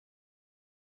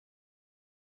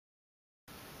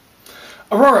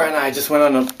Aurora and I just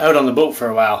went out on the boat for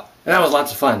a while, and that was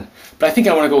lots of fun. But I think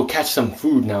I want to go catch some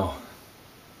food now.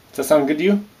 Does that sound good to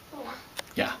you?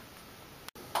 Yeah.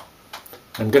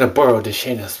 I'm gonna borrow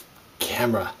Deshaina's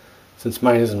camera, since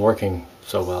mine isn't working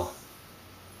so well.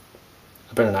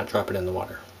 I better not drop it in the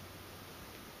water.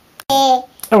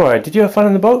 Alright, did you have fun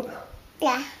on the boat?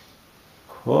 Yeah.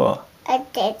 Cool. I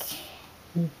did.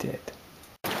 You did.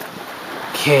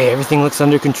 Okay, everything looks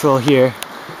under control here.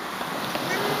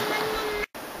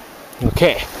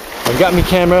 Okay, I've got my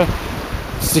camera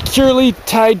securely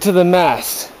tied to the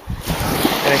mast.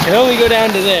 And I can only go down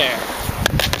to there.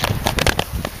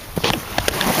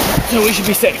 So we should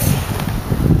be safe.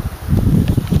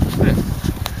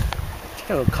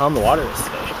 Check out how calm the water is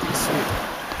today. Pretty sweet.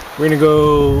 We're gonna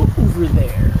go over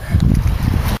there.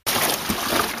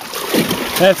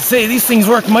 I have to say, these things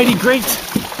work mighty great.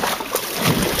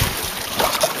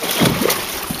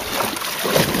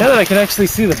 Now that I can actually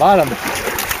see the bottom,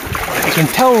 I can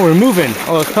tell we're moving,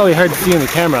 although it's probably hard to see in the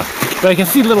camera, but I can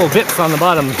see little bits on the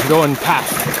bottom going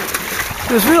past.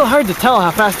 It's real hard to tell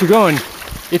how fast you're going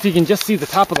if you can just see the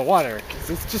top of the water, because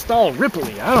it's just all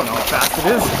ripply. I don't know how fast it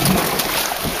is.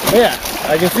 But yeah,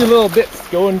 I can see little bits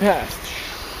going past.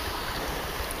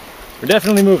 We're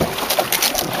definitely moving.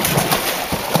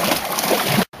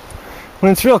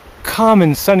 When it's real calm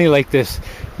and sunny like this,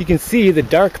 you can see the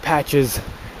dark patches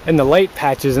and the light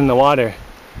patches in the water.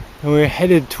 And we're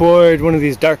headed toward one of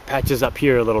these dark patches up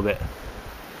here a little bit.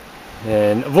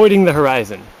 And avoiding the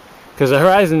horizon, because the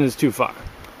horizon is too far.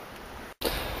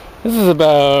 This is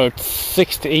about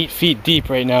 6 to 8 feet deep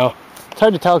right now. It's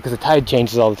hard to tell because the tide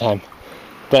changes all the time.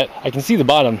 But I can see the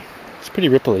bottom. It's pretty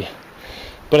ripply.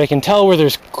 But I can tell where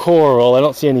there's coral. I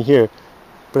don't see any here.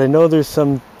 But I know there's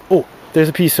some... Oh, there's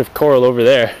a piece of coral over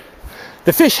there.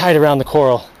 The fish hide around the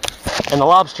coral, and the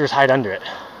lobsters hide under it.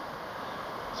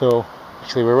 So,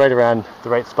 actually we're right around the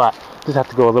right spot. Just have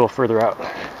to go a little further out.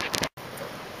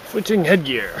 Switching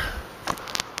headgear.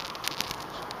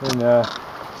 And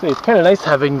so it's kind of nice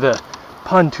having the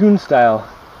pontoon style,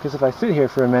 because if I sit here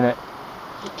for a minute,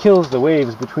 it kills the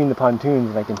waves between the pontoons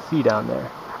and I can see down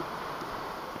there.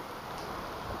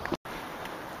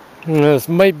 This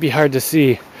might be hard to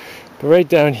see, but right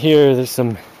down here there's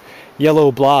some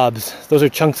yellow blobs. Those are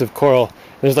chunks of coral.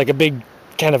 There's like a big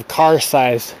kind of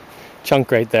car-sized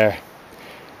chunk right there.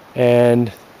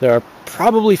 And there are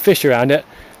probably fish around it.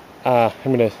 I'm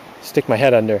going to stick my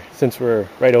head under since we're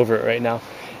right over it right now.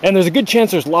 And there's a good chance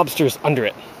there's lobsters under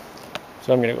it.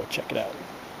 So I'm going to go check it out.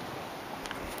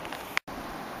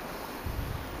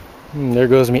 There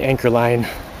goes me anchor line.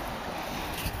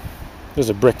 There's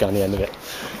a brick on the end of it.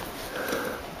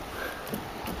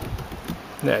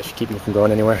 That should keep me from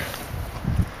going anywhere.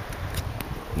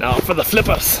 Now for the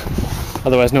flippers,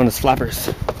 otherwise known as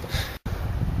flappers.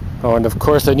 Oh, and of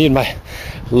course I need my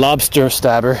lobster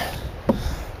stabber.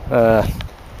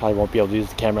 Probably won't be able to use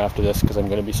the camera after this because I'm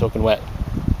going to be soaking wet.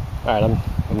 Alright,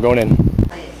 I'm going in.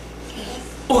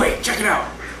 Oi, check it out!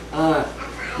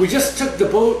 We just took the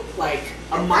boat like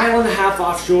 1.5 miles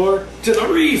offshore to the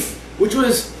reef, which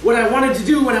was what I wanted to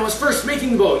do when I was first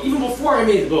making the boat, even before I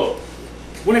made the boat.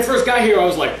 When I first got here, I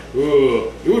was like,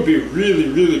 ooh, it would be really,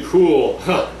 really cool.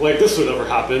 Like this would never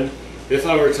happen if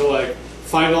I were to like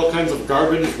find all kinds of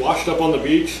garbage washed up on the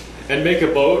beach and make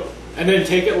a boat and then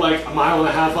take it like 1.5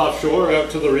 miles offshore out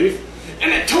to the reef.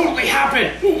 And it totally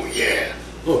happened! Oh yeah!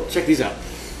 Oh, check these out.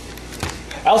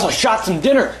 I also shot some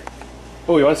dinner.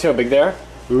 Oh, you want to see how big they are?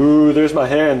 Ooh, there's my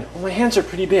hand. Well, my hands are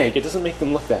pretty big. It doesn't make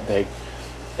them look that big.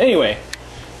 Anyway,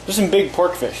 there's some big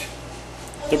pork fish.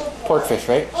 They're pork fish,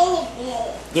 right?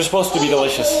 They're supposed to be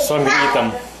delicious, so I'm gonna eat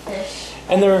them.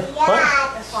 And they're what?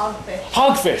 Hogfish.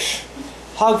 Hogfish.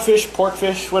 Hogfish,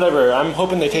 porkfish, whatever. I'm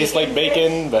hoping they taste like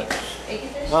bacon, but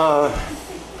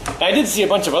I did see a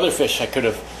bunch of other fish I could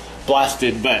have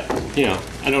blasted, but you know,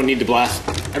 I don't need to blast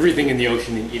everything in the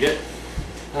ocean and eat it.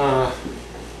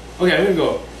 Okay, I'm gonna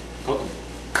go cook them.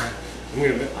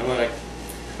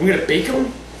 I'm gonna bake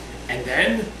them, and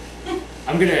then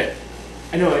I'm gonna.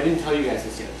 I know I didn't tell you guys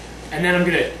this yet. And then I'm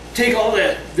gonna take all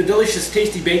the delicious,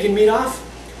 tasty bacon meat off,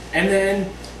 and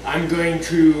then I'm going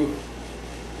to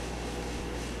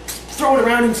throw it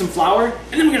around in some flour,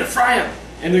 and then I'm gonna fry them.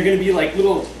 And they're gonna be like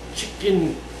little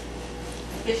chicken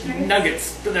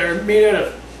nuggets that are made out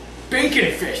of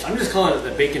bacon fish. I'm just calling it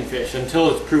the bacon fish until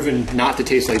it's proven not to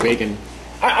taste like bacon.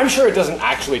 I'm sure it doesn't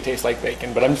actually taste like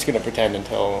bacon, but I'm just gonna pretend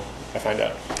until I find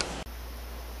out.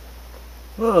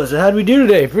 Whoa, so how'd we do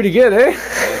today? Pretty good, eh?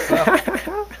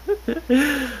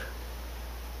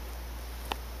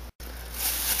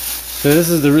 So this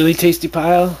is the really tasty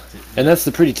pile, and that's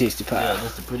the pretty tasty pile. Yeah,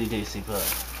 that's the pretty tasty pile.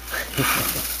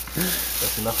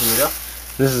 That's enough of it up?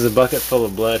 This is a bucket full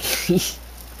of blood.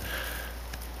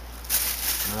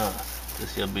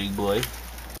 This your big boy.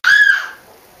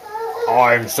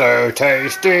 I'm so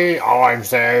tasty, I'm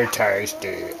so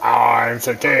tasty, I'm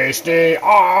so tasty,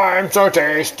 I'm so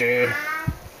tasty.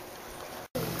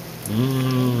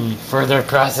 Further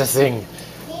processing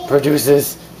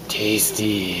produces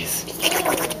tasties.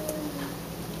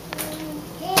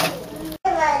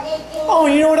 Oh,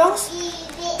 you know what else?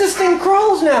 This thing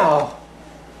crawls now.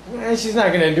 She's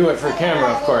not gonna do it for camera,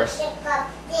 of course.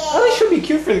 Oh, it should be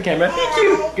cute for the camera. Be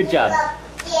cute. Good job.